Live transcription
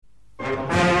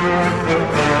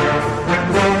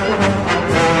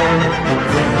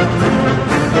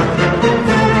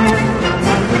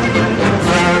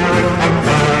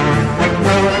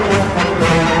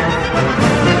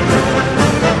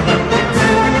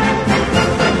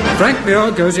Frank Muir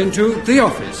goes into The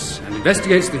Office and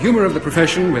investigates the humour of the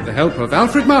profession with the help of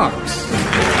Alfred Marks.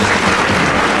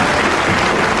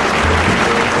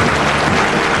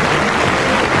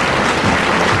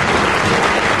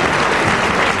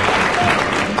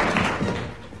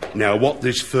 Now, what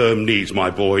this firm needs,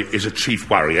 my boy, is a chief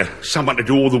worrier. Someone to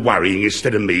do all the worrying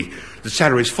instead of me. The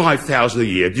salary is $5,000 a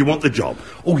year. Do you want the job?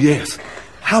 Oh, yes.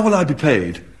 How will I be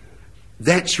paid?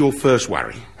 That's your first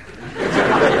worry.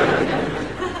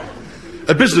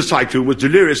 A business tycoon was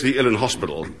deliriously ill in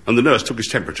hospital, and the nurse took his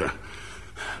temperature.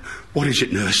 What is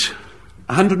it, nurse?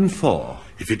 104.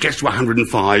 If it gets to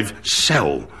 105,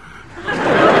 sell.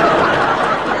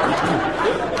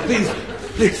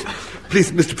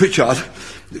 Please, Mr. Pritchard,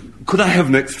 could I have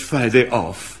next Friday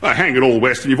off? Hang it all,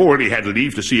 Weston. You've already had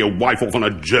leave to see your wife off on a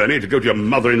journey, to go to your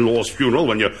mother-in-law's funeral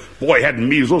when your boy had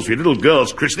measles for your little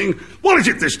girl's christening. What is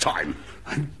it this time?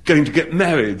 I'm going to get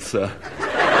married, sir.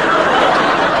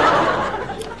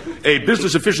 A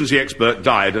business efficiency expert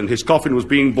died, and his coffin was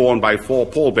being borne by 4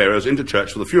 pallbearers into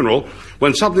church for the funeral,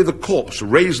 when suddenly the corpse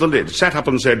raised the lid, sat up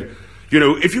and said, "You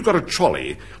know, if you've got a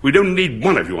trolley, we don't need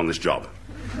one of you on this job."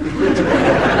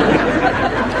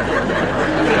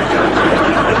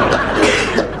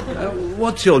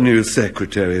 What's your new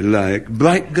secretary like?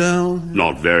 Bright girl?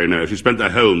 Not very, no. She spent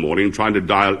the whole morning trying to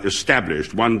dial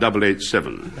established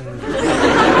 1887.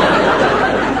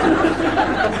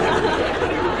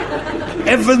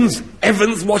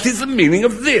 Evans, what is the meaning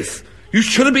of this? You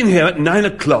should have been here at 9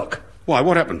 o'clock. Why,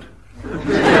 what happened?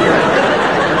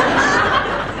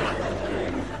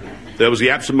 There was the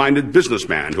absent-minded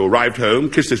businessman who arrived home,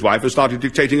 kissed his wife, and started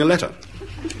dictating a letter.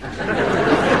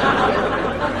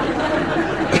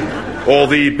 Or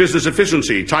the business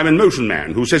efficiency, time and motion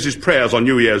man who says his prayers on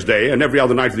New Year's Day and every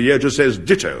other night of the year just says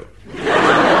ditto.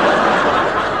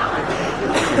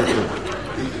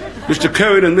 Mr.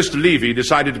 Cohen and Mr. Levy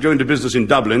decided to go into business in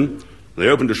Dublin. They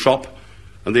opened a shop,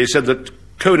 and they said that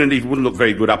Cohen and Levy wouldn't look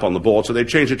very good up on the board, so they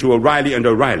changed it to O'Reilly and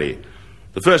O'Reilly.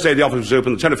 The first day the office was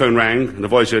open, the telephone rang, and the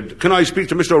voice said, "Can I speak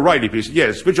to Mr. O'Reilly, please?"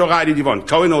 "Yes. Which O'Reilly do you want,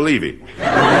 Cohen or Levy?"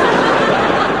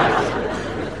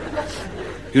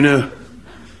 You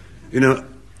know,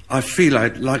 I feel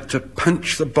I'd like to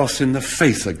punch the boss in the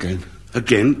face again.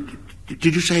 Again?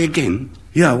 Did you say again?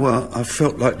 Yeah, well, I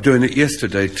felt like doing it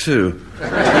yesterday, too.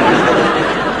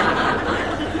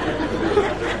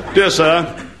 Dear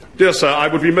sir, I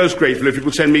would be most grateful if you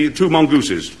could send me 2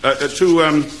 mongooses.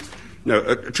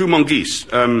 2 mongoose.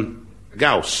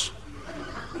 Gauss.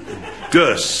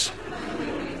 Gers.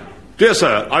 Dear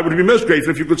sir, I would be most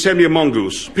grateful if you could send me a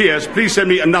mongoose. P.S. Please send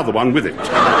me another one with it.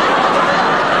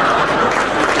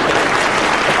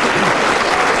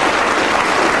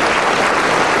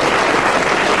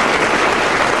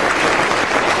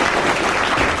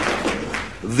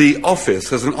 The office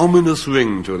has an ominous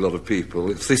ring to a lot of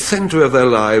people. It's the centre of their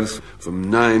lives from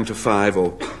 9 to 5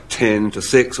 or 10 to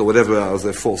 6 or whatever hours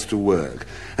they're forced to work.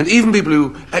 And even people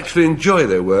who actually enjoy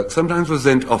their work sometimes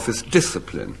resent office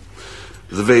discipline.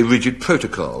 There's a very rigid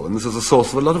protocol, and this is the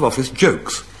source of a lot of office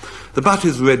jokes. The butt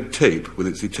is red tape with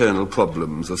its eternal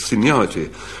problems of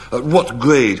seniority. At what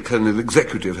grade can an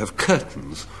executive have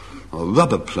curtains or a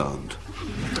rubber plant?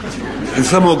 In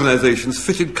some organisations,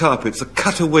 fitted carpets are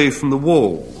cut away from the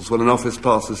walls when an office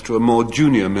passes to a more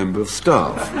junior member of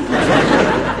staff.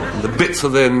 And the bits are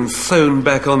then sewn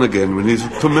back on again when he's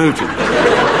promoted.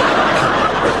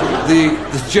 The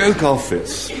joke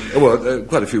office, well,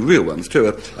 quite a few real ones too,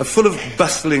 are full of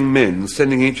bustling men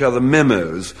sending each other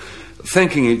memos,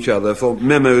 thanking each other for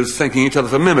memos, thanking each other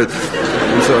for memos,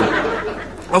 and so on.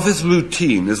 Office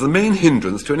routine is the main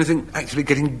hindrance to anything actually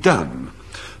getting done.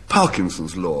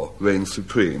 Parkinson's law reigns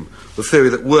supreme, the theory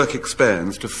that work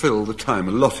expands to fill the time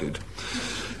allotted.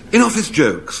 In office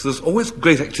jokes, there's always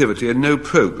great activity and no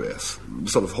progress,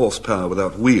 sort of horsepower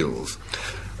without wheels.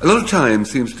 A lot of time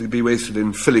seems to be wasted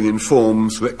in filling in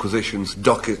forms, requisitions,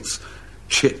 dockets,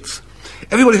 chits.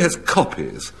 Everybody has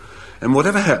copies, and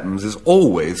whatever happens is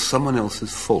always someone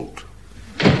else's fault.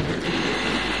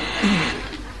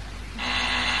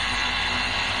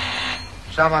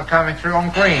 Someone coming through on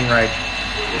green, Reg.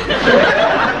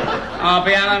 I'll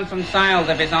be Alan from Sales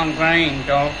if it's on green,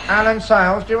 Doug. Alan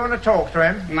Sales, do you want to talk to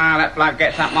him? No, that bloke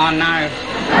gets up my nose.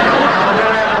 I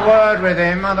don't have a word with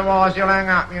him, otherwise you'll hang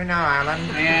up, you know, Alan.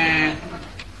 Yeah.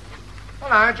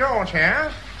 Hello, George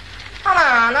here. Hello,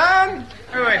 Alan.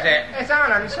 Who is it? It's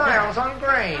Alan Sales on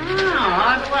green. Oh,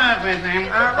 I'll have a word with him.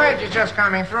 Reg is just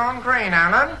coming through on green,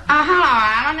 Alan. Hello,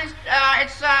 Alan.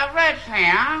 It's Reg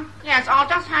here. Yes, I'll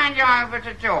just hand you over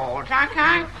to George,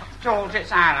 okay? George,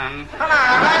 it's Alan. Hello,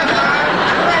 Alan.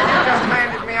 Reg has just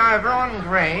handed me over on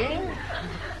green.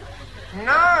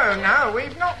 No,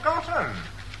 we've not got them.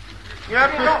 You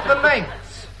haven't got the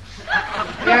links.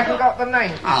 You haven't got the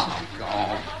links. Oh,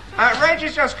 God. Reg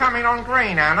is just coming on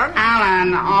green, Alan.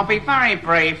 Alan, I'll be very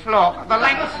brief. Look, the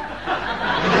links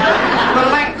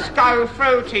go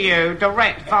through to you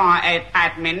direct via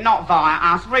admin, not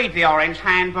via us. Read the Orange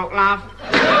Handbook, love.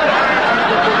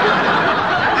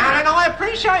 Alan, I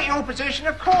appreciate your position,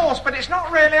 of course, but it's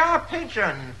not really our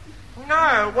pigeon.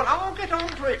 No, well, I'll get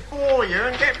onto it for you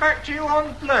and get back to you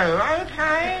on blue,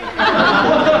 okay?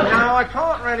 No, I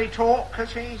can't really talk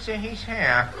because he's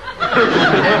here.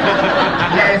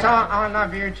 Yes, I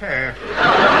love you too.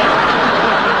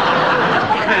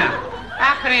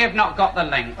 How can he have not got the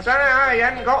links? I don't know how he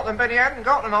hadn't got them, but he hadn't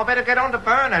got them. I'll better get on to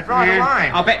Bernard right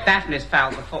away. I bet Daphne's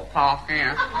fouled the footpath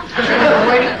here.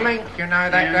 Link, you know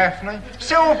that, Daphne.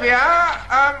 Sylvia,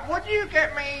 would you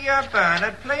get me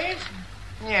Bernard, please?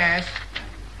 Yes.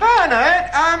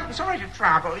 Bernard, sorry to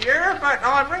trouble you, but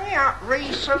I'm ringing up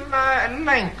some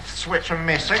lengths which are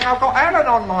missing. I've got Alan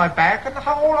on my back and the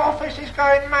whole office is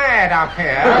going mad up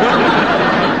here.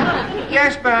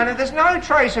 Yes, Bernard, there's no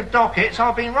trace of dockets.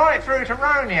 I've been right through to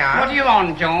Romeo. What are you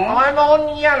on, George? I'm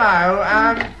on yellow.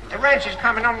 Reg is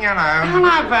coming on yellow.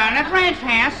 Hello, Bernard. Reg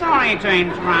here. Sorry to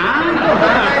interrupt.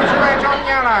 Reg on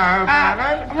yellow,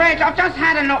 Bernard. Reg, I've just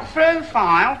had a look through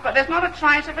files, but there's not a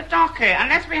trace of a docket.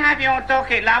 Unless we have your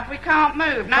docket, love, we can't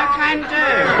move. No can do.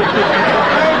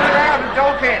 Without a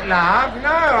docket, love. No,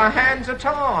 our hands are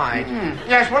tied.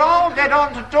 Yes, well, I'll get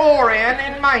on to Dorian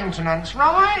in maintenance,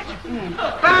 right?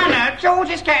 Bernard, George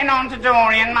is getting on to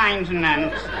Dorian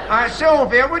maintenance.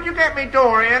 Sylvia, would you get me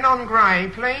Dorian on grey,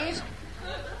 please?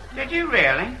 Did you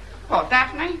really? What,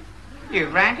 Daphne? You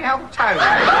randy old toad.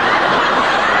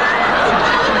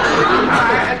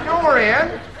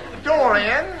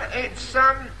 Dorian,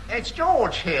 it's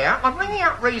George here. I'm ringing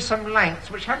up some lengths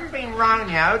which haven't been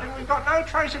Romeo'd, and we've got no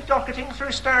trace of docketing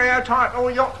through stereotype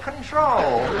or yacht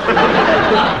control.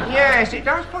 Yes, it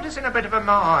does put us in a bit of a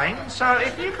mind, so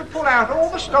if you could pull out all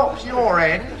the stops your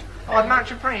end, I'd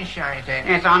much appreciate it.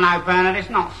 Yes, I know, Bernard. It's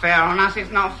not fair on us.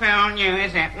 It's not fair on you,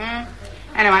 is it?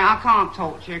 Anyway, I can't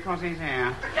talk to you because he's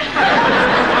here.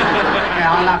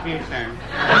 Yeah, I love you too.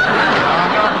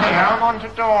 I'm not here. I'm on to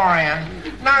Dorian.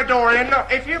 No, Dorian, look,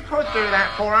 if you could do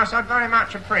that for us, I'd very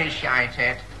much appreciate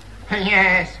it.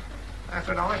 Yes, that's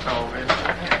what I told him.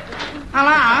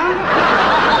 Hello?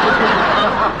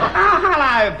 Oh,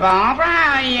 hello, Barbara.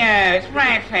 How are you? It's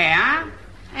Red here.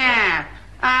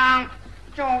 Yeah.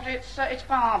 George, it's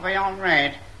Barbie on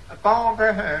Red.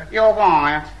 Barbara who? Your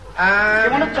wife. Do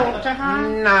you want to talk to her?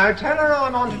 No, tell her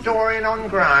I'm on to Dorian on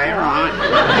grey, right?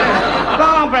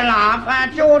 Barbara,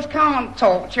 love, George can't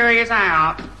talk to you, he's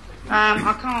out.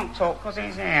 I can't talk because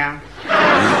he's here.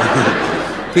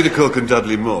 Peter Cook and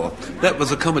Dudley Moore. That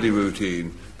was a comedy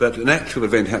routine, but an actual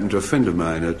event happened to a friend of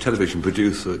mine, a television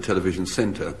producer at Television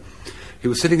Centre. He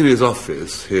was sitting in his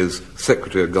office, his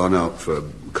secretary had gone out for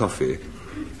coffee,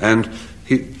 and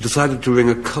he decided to ring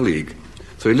a colleague.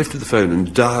 So he lifted the phone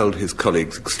and dialed his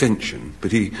colleague's extension,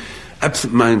 but he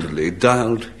absent-mindedly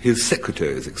dialed his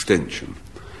secretary's extension.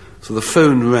 So the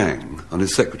phone rang on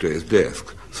his secretary's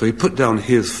desk. So he put down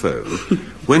his phone,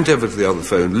 went over to the other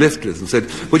phone, lifted it and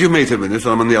said, "Would you wait a minute?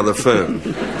 I'm on the other phone."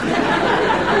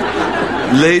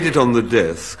 Laid it on the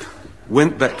desk,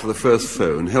 went back to the first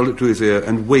phone, held it to his ear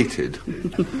and waited.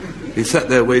 He sat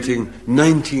there waiting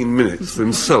 19 minutes for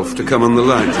himself to come on the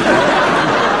line.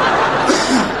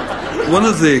 One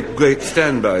of the great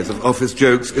standbys of office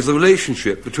jokes is the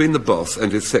relationship between the boss and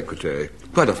his secretary,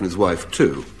 quite often his wife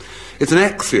too. It's an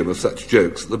axiom of such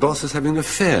jokes that the boss is having an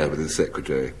affair with his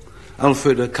secretary.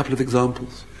 Alfred, a couple of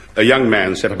examples? A young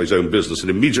man set up his own business and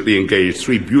immediately engaged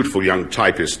 3 beautiful young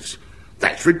typists.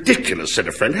 "That's ridiculous," said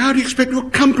a friend. "How do you expect to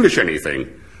accomplish anything?"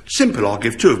 "Simple, I'll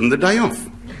give 2 of them the day off."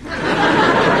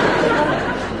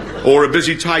 Or a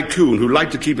busy tycoon who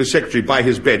liked to keep his secretary by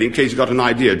his bed in case he got an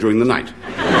idea during the night.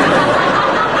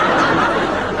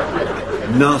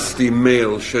 Nasty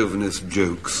male chauvinist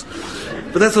jokes.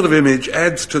 But that sort of image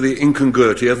adds to the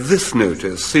incongruity of this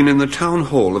notice seen in the town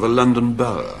hall of a London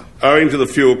borough. Owing to the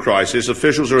fuel crisis,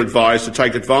 officials are advised to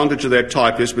take advantage of their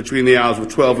typists between the hours of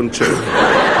 12 and 2.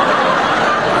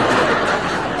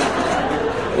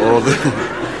 Or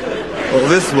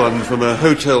this one from a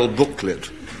hotel booklet.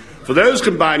 For those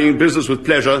combining business with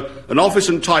pleasure, an office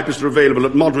and typist are available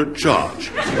at moderate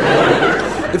charge.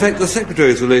 In fact, the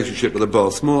secretary's relationship with the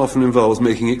boss more often involves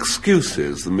making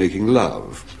excuses than making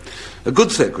love. A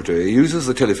good secretary uses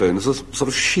the telephone as a sort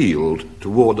of shield to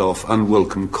ward off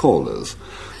unwelcome callers.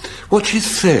 What she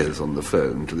says on the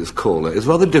phone to this caller is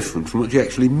rather different from what she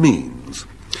actually means.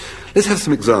 Let's have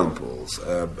some examples.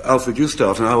 Alfred, you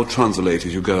start and I will translate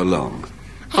as you go along.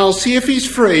 I'll see if he's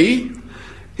free.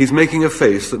 He's making a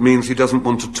face that means he doesn't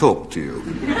want to talk to you.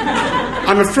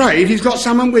 I'm afraid he's got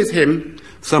someone with him.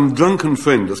 Some drunken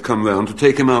friend has come round to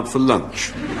take him out for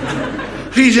lunch.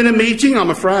 He's in a meeting, I'm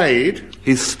afraid.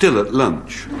 He's still at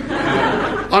lunch.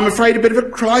 I'm afraid a bit of a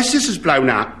crisis has blown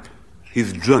up.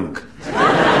 He's drunk.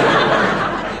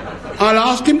 I'll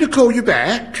ask him to call you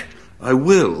back. I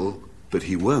will, but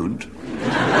he won't.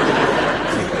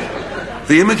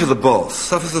 The image of the boss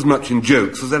suffers as much in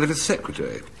jokes as that of his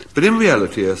secretary. But in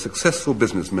reality, a successful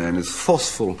businessman is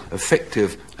forceful,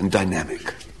 effective, and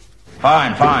dynamic.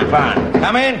 Fine.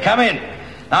 Come in.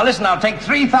 Now listen, I'll take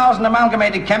 3,000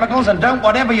 amalgamated chemicals, and don't,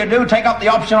 whatever you do, take up the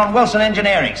option on Wilson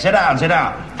Engineering. Sit down.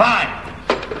 Fine.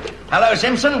 Hello,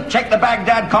 Simpson. Check the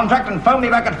Baghdad contract and phone me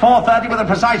back at 4:30 with the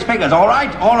precise figures. All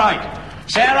right?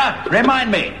 Sarah,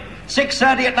 remind me.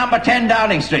 6:30 at number 10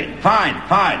 Downing Street. Fine.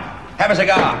 Have a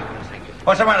cigar.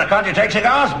 What's the matter? Can't you take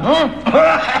cigars?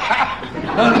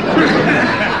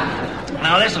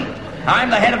 Now listen.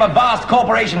 I'm the head of a vast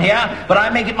corporation here, but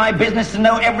I make it my business to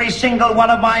know every single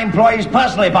one of my employees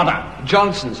personally, Potter.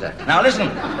 Johnson, sir. Now listen,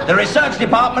 the research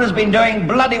department has been doing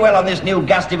bloody well on this new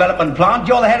gas development plant.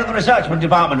 You're the head of the research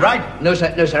department, right? No,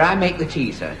 sir, I make the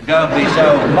tea, sir. Don't be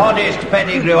so modest,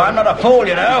 Pettigrew. I'm not a fool,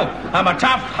 you know. I'm a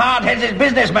tough, hard-headed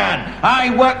businessman.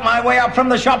 I worked my way up from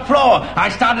the shop floor. I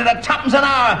started at tuppence an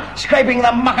hour, scraping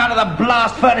the muck out of the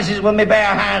blast furnaces with my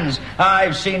bare hands.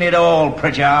 I've seen it all,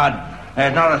 Pritchard.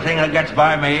 There's not a thing that gets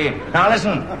by me. Now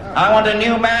listen, I want a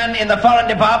new man in the foreign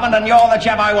department, and you're the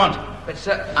chap I want. But,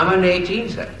 sir, I'm only 18,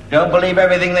 sir. Don't believe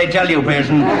everything they tell you,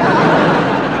 Pearson.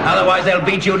 Otherwise they'll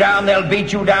beat you down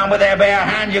with their bare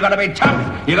hands. You've got to be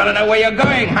tough. You've got to know where you're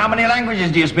going. How many languages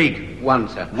do you speak? One,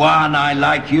 sir. One. I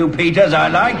like you, Peters. I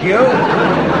like you.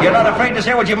 You're not afraid to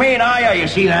say what you mean, are you? You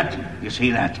see that?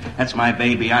 That's my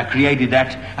baby. I created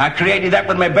that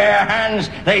with my bare hands.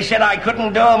 They said I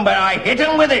couldn't do them, but I hit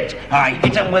them with it. I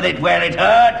hit them with it where it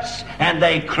hurts. And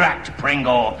they cracked,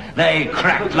 Pringle. They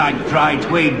cracked like dry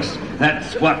twigs.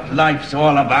 That's what life's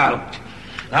all about.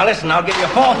 Now listen, I'll give you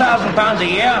 £4,000 a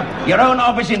year, your own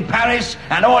office in Paris,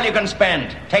 and all you can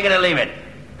spend. Take it or leave it.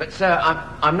 But, sir,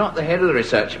 I'm not the head of the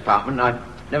research department. I've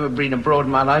never been abroad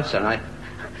in my life, sir.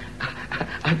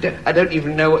 I don't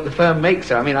even know what the firm makes,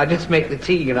 sir. I mean, I just make the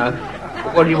tea, you know.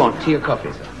 What do you want, tea or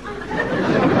coffee, sir?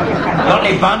 Got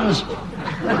any buns?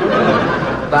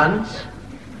 Buns?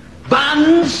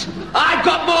 Buns? I've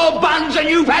got more buns than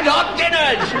you've had hot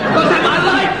dinners! Because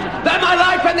they're my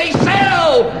life, and they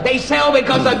sell! They sell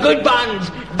because they're good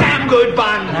buns. Damn good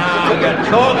buns! Now you're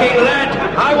talking, lad.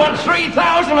 I want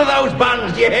 3,000 of those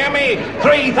buns, do you hear me?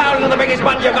 3,000 of the biggest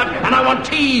buns you've got, and I want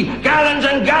tea. Gallons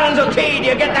and gallons of tea. Do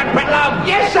you get that, Petlove?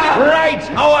 Yes, sir! Right.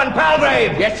 Oh, and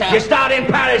Palgrave. Yes, sir. You start in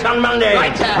Paris on Monday.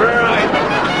 Right, sir. Right.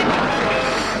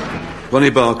 Ronnie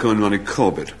Barker and Ronnie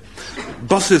Corbett.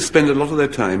 Bosses spend a lot of their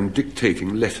time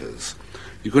dictating letters.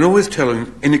 You can always tell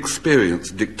an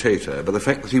inexperienced dictator by the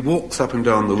fact that he walks up and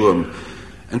down the room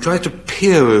and tries to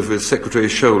peer over his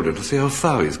secretary's shoulder to see how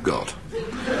far he's got.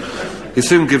 He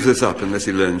soon gives this up unless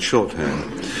he learns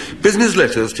shorthand. Business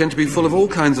letters tend to be full of all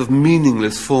kinds of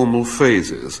meaningless formal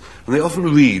phrases, and they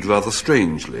often read rather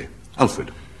strangely.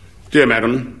 Alfred. Dear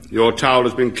Madam, your towel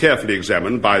has been carefully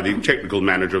examined by the technical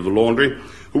manager of the laundry,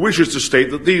 who wishes to state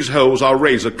that these holes are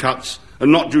razor cuts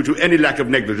and not due to any lack of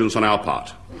negligence on our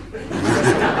part.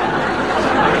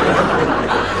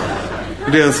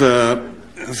 Dear sir,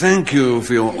 thank you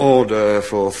for your order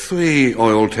for 3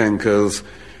 oil tankers,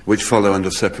 which follow under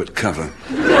separate cover.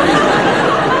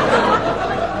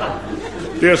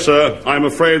 Dear sir, I'm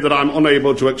afraid that I'm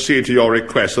unable to accede to your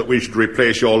request that we should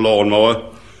replace your lawnmower.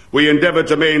 We endeavour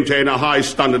to maintain a high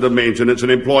standard of maintenance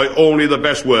and employ only the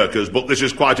best workers, but this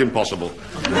is quite impossible.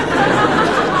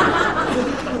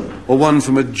 Or one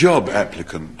from a job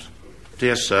applicant.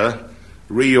 Dear sir,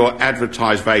 re your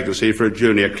advertised vacancy for a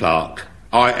junior clerk.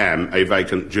 I am a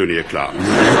vacant junior clerk.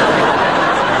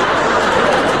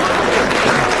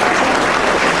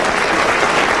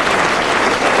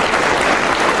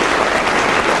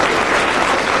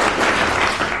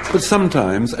 But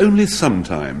sometimes, only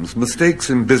sometimes, mistakes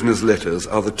in business letters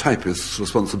are the typist's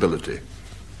responsibility.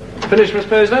 Finished, Miss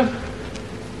Posner?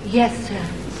 Yes, sir.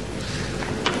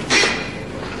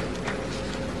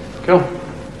 Cool.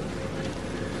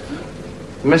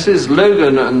 Mrs.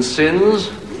 Logan and Sins,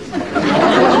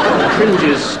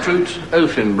 Cringes Stroot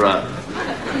Ofinborough,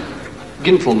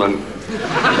 Gintleman.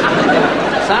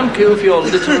 Thank you for your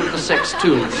litter of the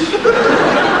sextoons.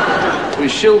 We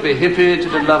shall be happy to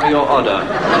deliver your order.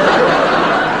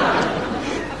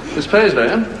 Miss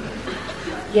Posner,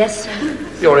 Yes, sir.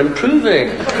 You're improving.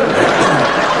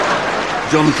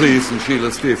 John Cleese and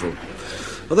Sheila Stiefel.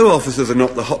 Although offices are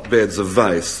not the hotbeds of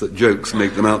vice that jokes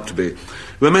make them out to be,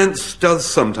 romance does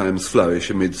sometimes flourish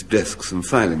amidst desks and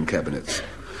filing cabinets.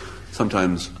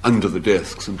 Sometimes under the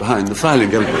desks and behind the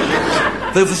filing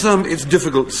cabinet. Though for some it's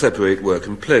difficult to separate work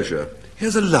and pleasure.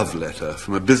 Here's a love letter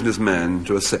from a businessman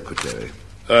to a secretary.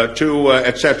 To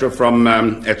etc. from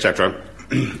etc.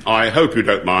 I hope you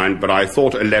don't mind, but I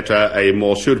thought a letter a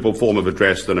more suitable form of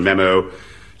address than a memo,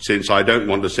 since I don't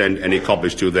want to send any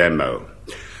copies to their mo.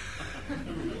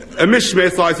 Miss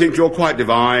Smith, I think you're quite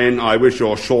divine. I wish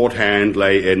your shorthand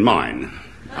lay in mine.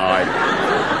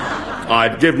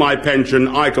 I'd give my pension,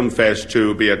 I confess,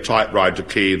 to be a typewriter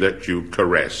key that you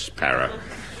caress, Para.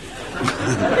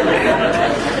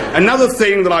 Another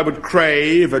thing that I would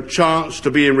crave, a chance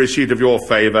to be in receipt of your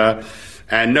favour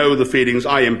and know the feelings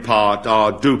I impart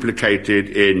are duplicated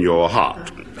in your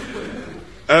heart.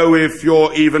 Oh, if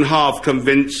you're even half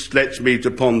convinced, let's meet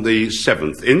upon the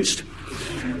 7th inst.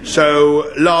 So,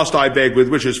 last I beg with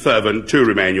wishes fervent to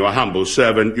remain your humble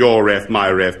servant, your ref, my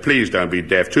ref, please don't be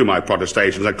deaf to my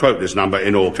protestations and quote this number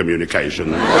in all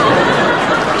communication.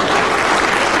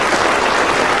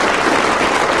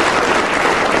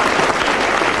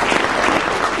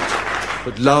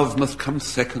 But love must come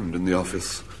second in the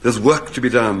office. There's work to be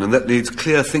done, and that needs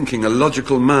clear thinking, a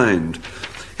logical mind.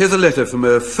 Here's a letter from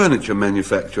a furniture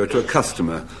manufacturer to a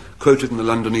customer, quoted in the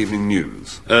London Evening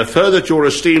News. Further to your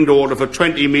esteemed order for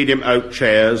 20 medium oak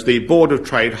chairs, the Board of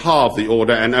Trade halved the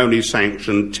order and only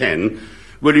sanctioned 10.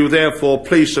 Will you therefore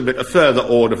please submit a further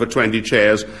order for 20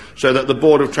 chairs so that the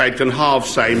Board of Trade can halve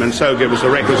same and so give us the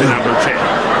requisite number of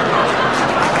chairs?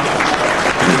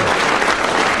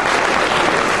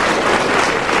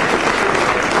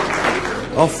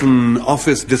 Often,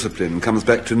 office discipline comes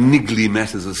back to niggly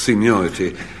matters of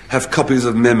seniority. Have copies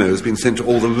of memos been sent to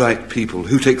all the right people?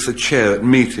 Who takes a chair at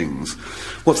meetings?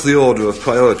 What's the order of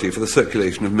priority for the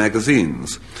circulation of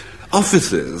magazines?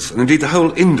 Offices, and indeed the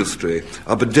whole industry,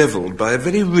 are bedevilled by a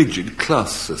very rigid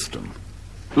class system.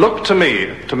 Look to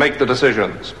me to make the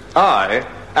decisions. I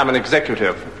am an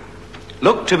executive.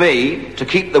 Look to me to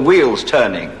keep the wheels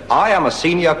turning. I am a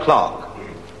senior clerk.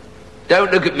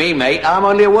 Don't look at me, mate. I'm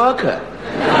only a worker.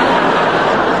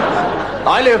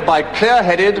 I live by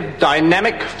clear-headed,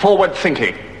 dynamic, forward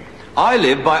thinking. I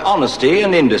live by honesty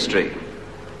and industry.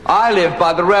 I live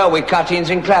by the railway cuttings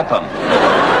in Clapham.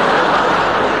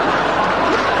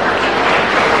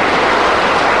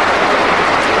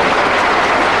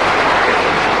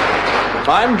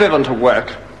 I'm driven to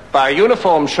work by a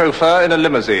uniformed chauffeur in a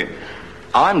limousine.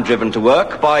 I'm driven to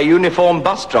work by a uniformed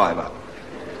bus driver.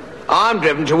 I'm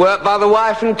driven to work by the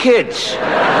wife and kids.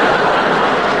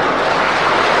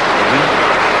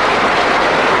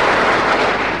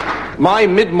 My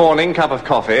mid-morning cup of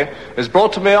coffee is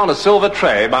brought to me on a silver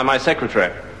tray by my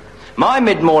secretary. My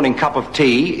mid-morning cup of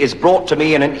tea is brought to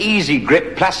me in an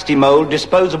easy-grip plastic-mould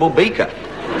disposable beaker.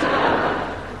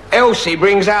 Elsie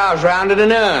brings ours round in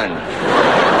an urn.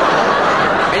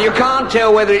 And you can't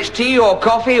tell whether it's tea or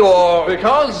coffee or...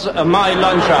 Because my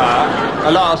lunch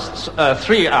hour lasts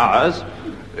 3 hours,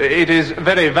 it is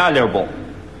very valuable.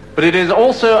 But it is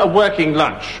also a working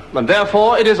lunch, and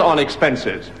therefore it is on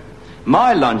expenses.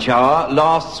 My lunch hour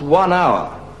lasts 1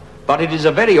 hour, but it is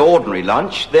a very ordinary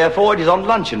lunch, therefore it is on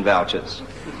luncheon vouchers.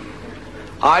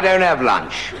 I don't have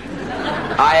lunch.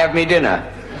 I have me dinner.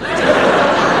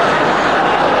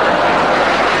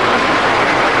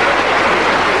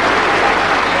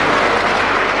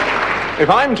 If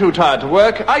I'm too tired to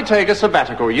work, I take a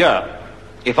sabbatical year.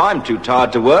 If I'm too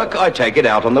tired to work, I take it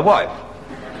out on the wife.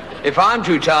 If I'm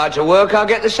too tired to work, I'll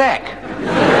get the sack.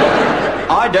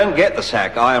 I don't get the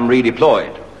sack, I am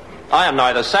redeployed. I am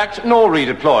neither sacked nor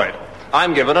redeployed.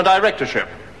 I'm given a directorship.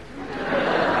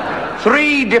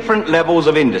 3 different levels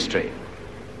of industry.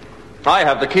 I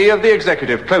have the key of the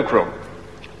executive cloakroom.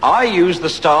 I use the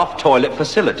staff toilet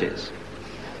facilities.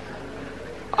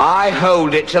 I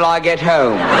hold it till I get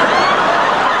home.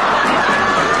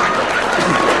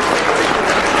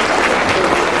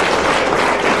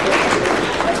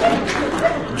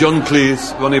 John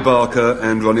Cleese, Ronnie Barker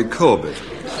and Ronnie Corbett.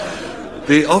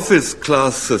 The office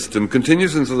class system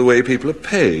continues into the way people are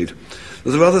paid.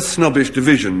 There's a rather snobbish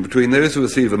division between those who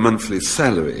receive a monthly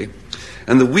salary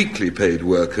and the weekly paid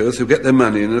workers who get their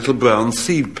money in a little brown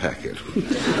seed packet.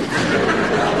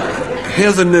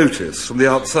 Here's a notice from the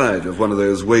outside of one of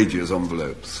those wages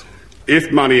envelopes.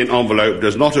 If money in envelope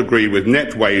does not agree with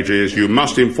net wages, you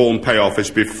must inform pay office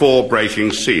before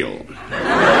breaking seal.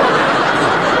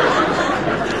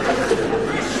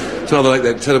 It's rather like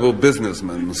that terrible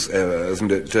businessman's error,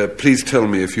 isn't it? Please tell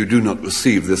me if you do not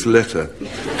receive this letter.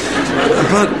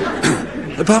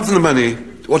 Apart from the money,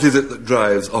 what is it that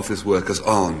drives office workers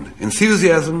on?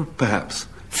 Enthusiasm, perhaps.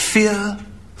 Fear,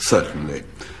 certainly.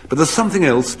 But there's something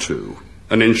else, too.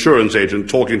 An insurance agent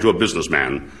talking to a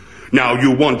businessman. Now,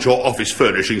 you want your office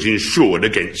furnishings insured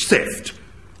against theft.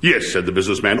 Yes, said the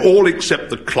businessman, all except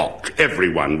the clock.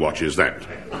 Everyone watches that.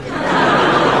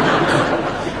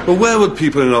 Well, where would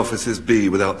people in offices be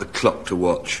without the clock to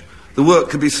watch? The work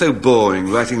can be so boring,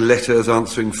 writing letters,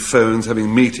 answering phones,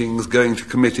 having meetings, going to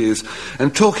committees,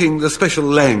 and talking the special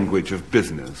language of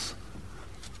business.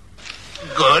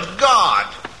 Good God!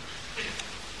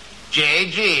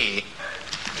 JG.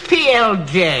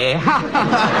 PLJ.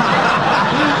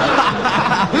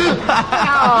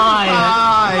 How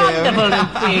are you? Wonderful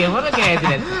to see you. What a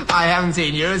coincidence. I haven't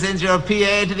seen you since your PA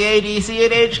to the ADC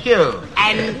at HQ.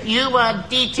 And you were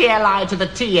DTLI to the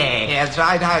TA. That's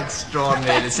right. How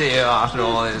extraordinary to see you after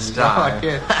all this time.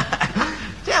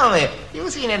 Tell me, you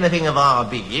seen anything of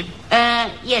RB?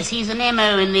 Yes, he's an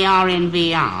MO in the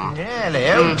RNVR. Really?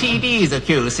 OTD's a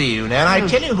QC, you know. And I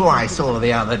tell you who I saw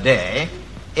the other day.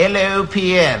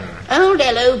 LOPN. Old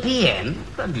LOPN?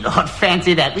 Good Lord,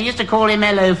 fancy that. We used to call him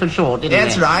LO for short, didn't we?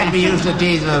 That's right. We used to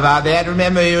tease him about that.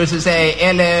 Remember, we used to say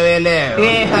LO. Yeah.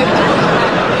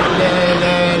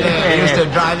 It used to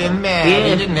drive him mad. Yeah.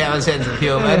 He didn't have a sense of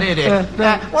humour, did he?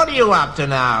 What are you up to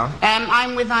now?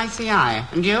 I'm with ICI.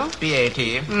 And you? BAT.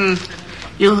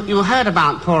 You heard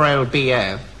about poor old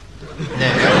BO?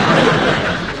 No.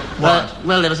 What?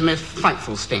 Well, there was a most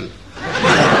frightful sting.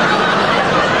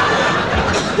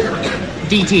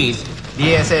 DTs.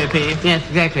 DSOP? Yes,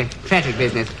 exactly. Tragic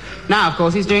business. Now, of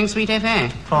course, he's doing Sweet FA.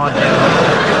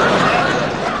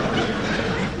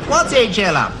 What's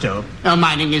HL up to? Oh,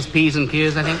 minding his P's and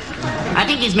Q's, I think. I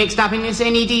think he's mixed up in this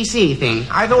NEDC thing.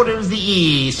 I thought it was the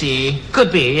EEC.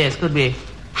 Could be, yes, could be.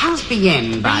 How's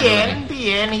BN, by the way?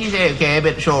 BN, he's okay, a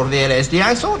bit short of the LSD.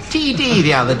 I saw TD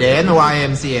the other day in the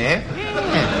YMCA.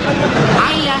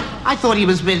 I thought he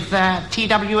was with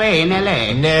TWA in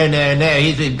LA. No,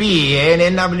 he's with BEA in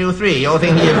NW3. You're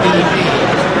thinking of DG.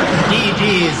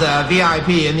 DG's VIP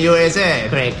in the USA.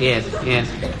 Correct, yes.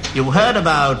 You heard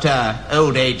about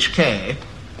old HK?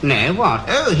 No, what?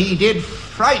 Oh, he did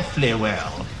frightfully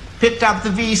well. Picked up the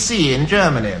VC in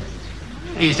Germany.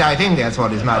 At least I think that's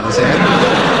what his mother said.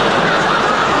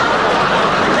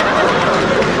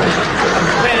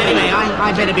 Well, anyway,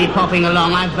 I better be popping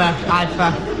along. I've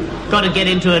got to get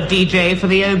into a DJ for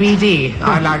the OBD.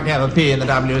 I'd like to have a P in the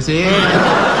WC.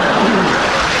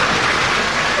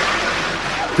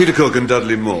 Peter Cook and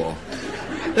Dudley Moore.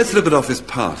 Let's look at office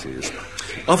parties.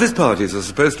 Office parties are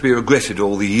supposed to be regretted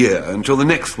all the year until the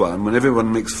next one, when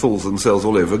everyone makes fools of themselves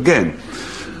all over again.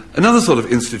 Another sort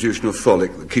of institutional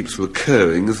frolic that keeps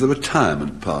recurring is the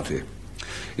retirement party.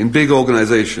 In big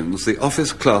organisations, the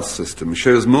office class system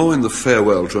shows more in the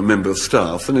farewell to a member of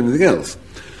staff than anything else.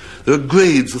 There are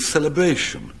grades of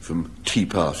celebration, from tea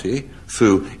party,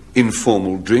 through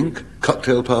informal drink,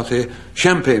 cocktail party,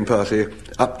 champagne party,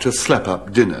 up to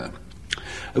slap-up dinner.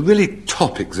 A really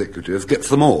top executive gets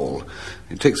them all.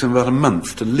 It takes him about a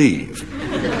month to leave.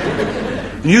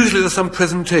 And usually there's some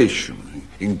presentation,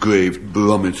 engraved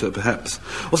barometer perhaps,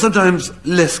 or sometimes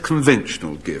less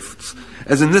conventional gifts,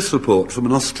 as in this report from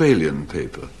an Australian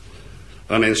paper.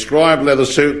 An inscribed leather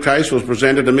suitcase was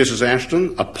presented to Mrs.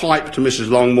 Ashton, a pipe to Mrs.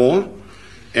 Longmore,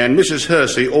 and Mrs.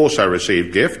 Hersey also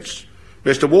received gifts.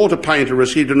 Mr. Walter Painter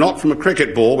received a knock from a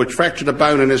cricket ball which fractured a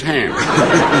bone in his hand.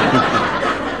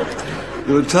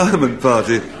 The retirement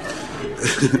party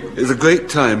is a great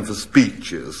time for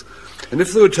speeches, and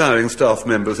if the retiring staff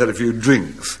members had a few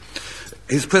drinks,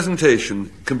 his presentation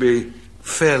can be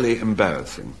fairly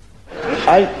embarrassing.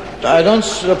 I don't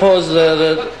suppose that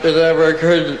it ever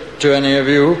occurred to any of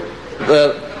you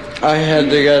that I had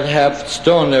to get half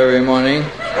stoned every morning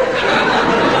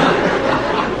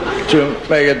to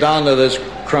make it down to this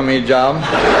crummy job.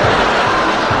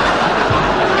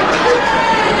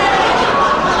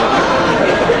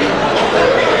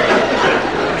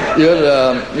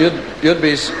 You'd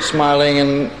be smiling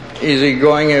and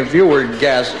easygoing if you were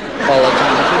gassed all the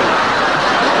time too.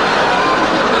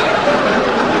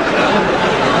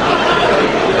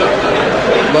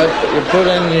 But you put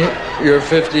in your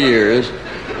 50 years,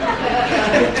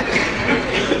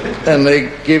 and they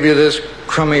give you this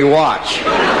crummy watch.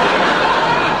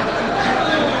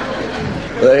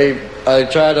 I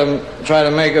try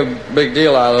to make a big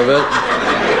deal out of it.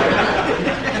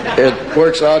 It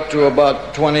works out to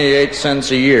about 28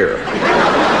 cents a year.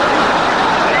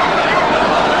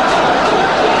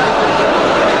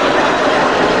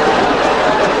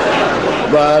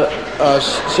 But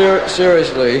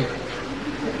seriously,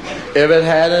 if it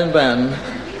hadn't been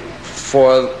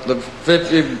for the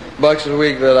 $50 a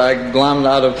week that I glommed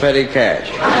out of petty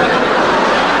cash,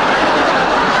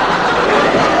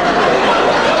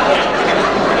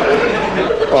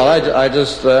 well,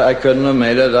 I couldn't have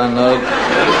made it on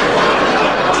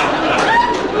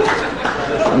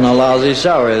the lousy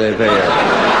salary they pay you.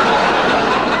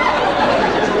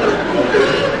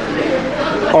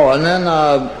 Oh, and then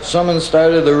someone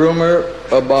started the rumor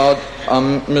about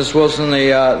Miss Wilson,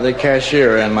 the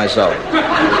cashier, and myself.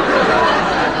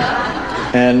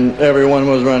 And everyone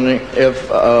was wondering if,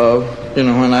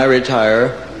 when I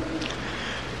retire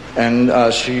and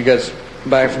she gets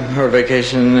back from her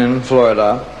vacation in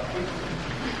Florida,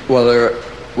 whether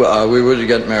we would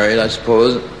get married, I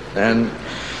suppose, and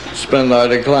spend our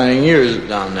declining years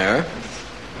down there.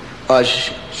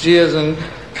 She isn't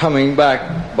coming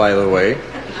back, by the way.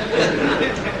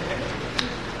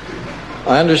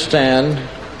 I understand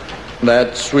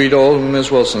that sweet old Miss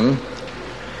Wilson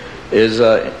is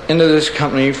into this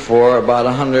company for about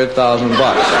 $100,000.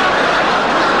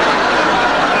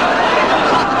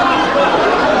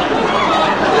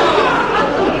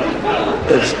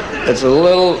 It's a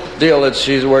little deal that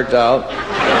she's worked out.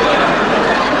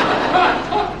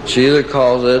 She either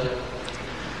calls it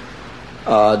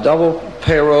double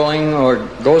payrolling or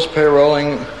ghost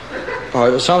payrolling,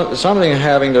 or something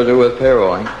having to do with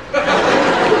payrolling.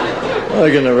 I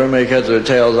can never make heads or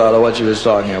tails out of what she was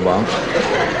talking about.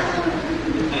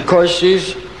 Of course,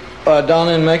 she's down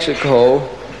in Mexico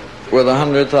with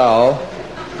 100,000,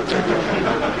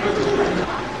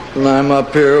 and I'm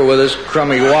up here with this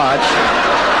crummy watch.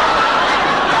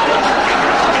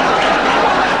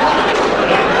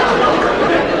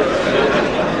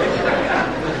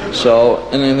 So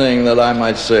anything that I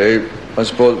might say, I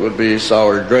suppose, would be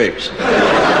sour grapes.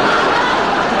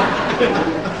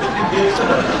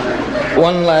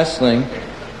 One last thing.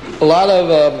 A lot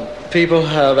of people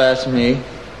have asked me,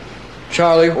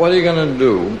 Charlie, what are you going to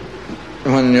do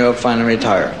when you finally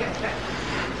retire?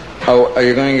 Are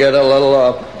you going to get a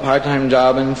little part-time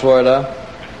job in Florida?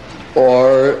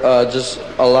 Or just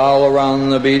a loll around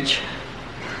the beach?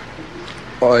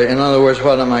 Or in other words,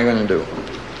 what am I going to do?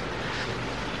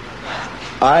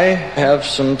 I have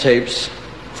some tapes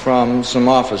from some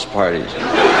office parties.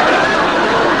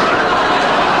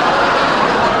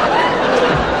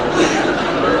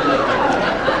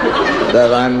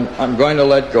 That I'm going to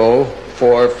let go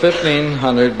for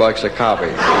 $1,500 a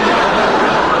copy.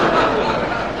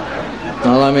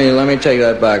 Now let me take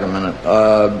that back a minute.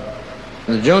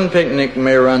 The June picnic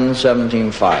may run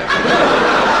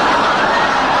 $17,500.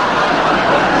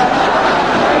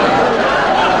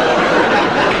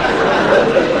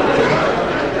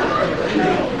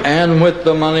 And with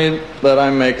the money that I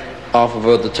make off of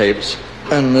the tapes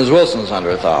and Ms. Wilson's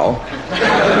 $100,000,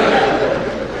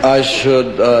 I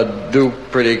should do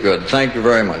pretty good. Thank you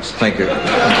very much. Thank you.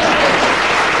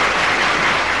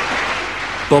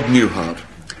 Bob Newhart.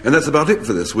 And that's about it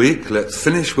for this week. Let's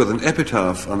finish with an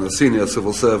epitaph on a senior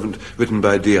civil servant written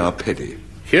by D.R. Peddy.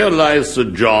 Here lies Sir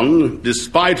John,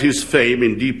 despite his fame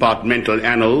in departmental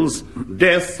annals,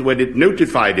 death, when it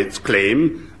notified its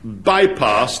claim,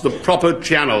 bypassed the proper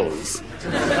channels.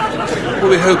 Well,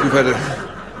 we hope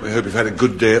you've had a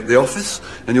good day at the office,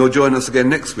 and you'll join us again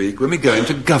next week when we go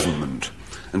into government.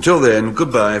 Until then,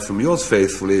 goodbye from yours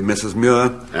faithfully, Mrs.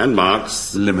 Muir and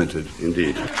Marks Limited.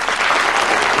 Indeed.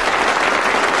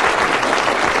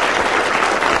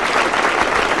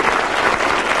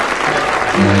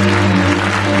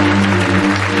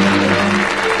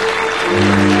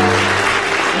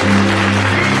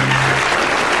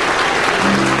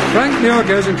 Frank Muir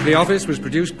Goes Into the Office was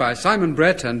produced by Simon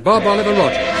Brett and Bob Oliver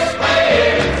Rogers.